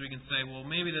sometimes we can say, well,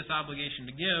 maybe this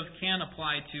obligation to give can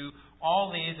apply to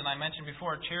all these, and I mentioned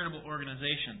before, charitable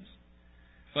organizations.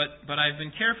 But I've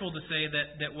been careful to say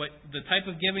that what the type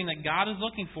of giving that God is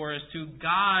looking for is to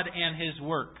God and His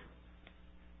work.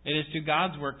 It is to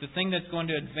God's work, the thing that's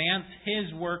going to advance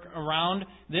His work around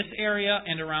this area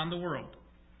and around the world.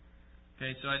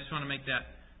 Okay, so I just want to make that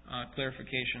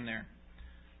clarification there.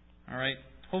 All right.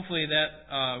 Hopefully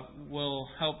that will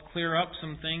help clear up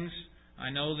some things. I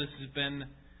know this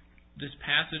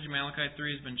passage, Malachi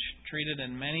 3, has been treated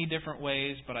in many different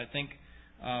ways, but I think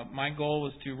my goal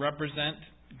was to represent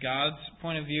God's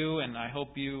point of view, and I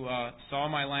hope you saw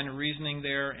my line of reasoning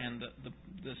there and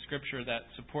the scripture that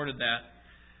supported that.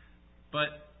 But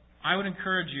I would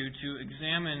encourage you to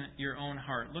examine your own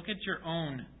heart. Look at your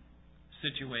own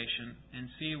situation and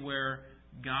see where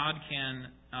God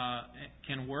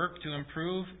can work to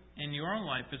improve in your own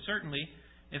life. But certainly,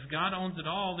 if God owns it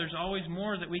all, there's always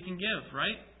more that we can give,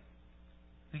 right?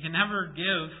 We can never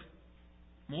give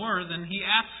more than He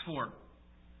asks for.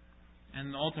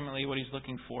 And ultimately, what He's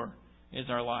looking for is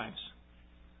our lives.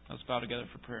 Let's bow together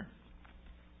for prayer.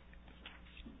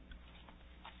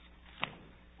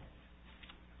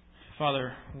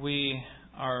 Father, we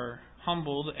are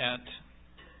humbled at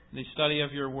the study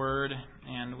of Your Word,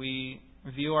 and we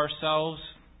view ourselves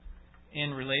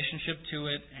in relationship to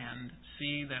it and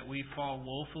see that we fall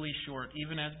woefully short,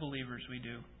 even as believers we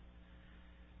do.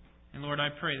 And Lord, I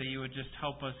pray that You would just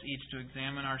help us each to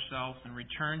examine ourselves and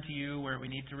return to You where we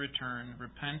need to return,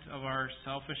 repent of our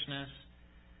selfishness,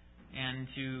 and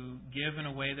to give in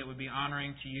a way that would be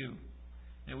honoring to You.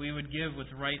 That we would give with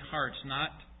right hearts, not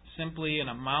simply an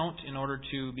amount in order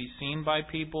to be seen by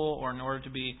people or in order to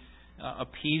be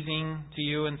appeasing to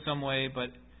You in some way,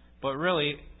 but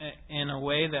really in a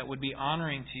way that would be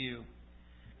honoring to You.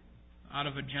 Out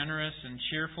of a generous and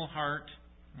cheerful heart,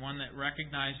 one that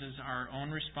recognizes our own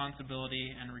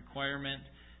responsibility and requirement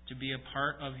to be a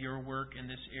part of Your work in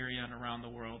this area and around the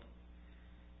world.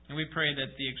 And we pray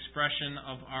that the expression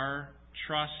of our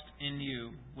trust in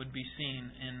You would be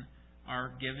seen in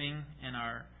our giving and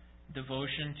our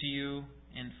devotion to You,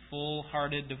 in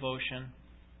full-hearted devotion.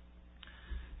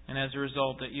 And as a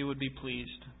result, that You would be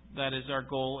pleased. That is our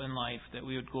goal in life, that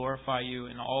we would glorify You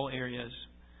in all areas.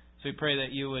 So we pray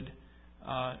that You would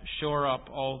shore up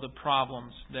all the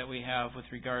problems that we have with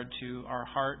regard to our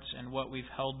hearts and what we've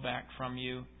held back from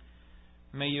You.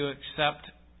 May You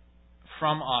accept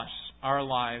from us our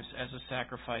lives as a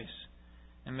sacrifice.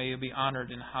 And may You be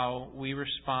honored in how we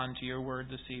respond to Your word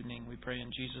this evening. We pray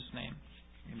in Jesus' name.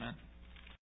 Amen.